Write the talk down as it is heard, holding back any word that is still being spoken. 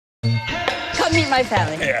meet my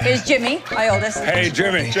family. Yeah. Here's Jimmy, my oldest. Hey,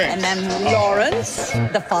 Jimmy. And then Lawrence,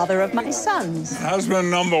 the father of my sons. Husband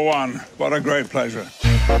number one. What a great pleasure.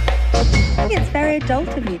 I think it's very adult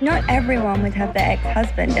of you. Not everyone would have their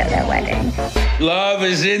ex-husband at their wedding. Love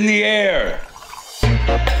is in the air.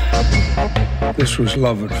 This was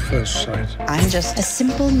love at first sight. I'm just a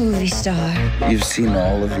simple movie star. You've seen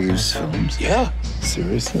all of Eve's films? Yeah.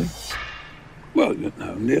 Seriously? Well,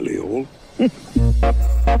 nearly all.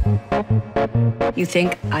 You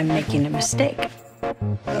think I'm making a mistake?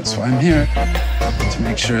 That's why I'm here. To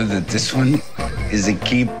make sure that this one is a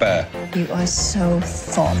keeper. You are so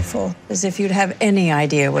thoughtful, as if you'd have any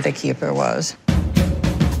idea what a keeper was.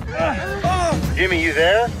 Jimmy, you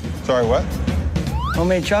there? Sorry, what?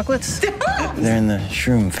 Homemade chocolates? They're in the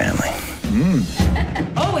shroom family.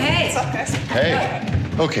 Oh, hey. What's up, guys? Hey.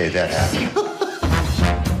 Okay, that happened.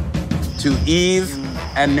 To Eve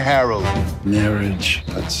and Harold. Marriage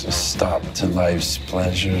puts a stop to life's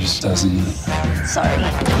pleasures, doesn't it? Sorry.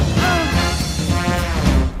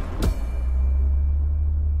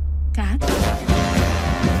 Dad?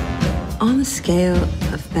 On a scale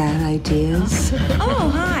of bad ideas, Oh,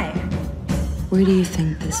 hi. where do you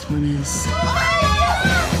think this one is?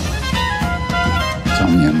 Tell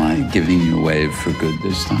me, am I giving you away for good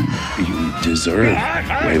this time? You deserve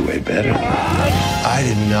way, way better. I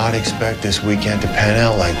did not expect this weekend to pan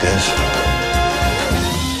out like this.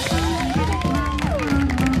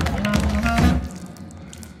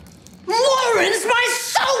 Lawrence, my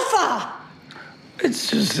sofa! It's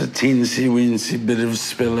just a teensy-weensy bit of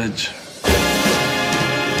spillage.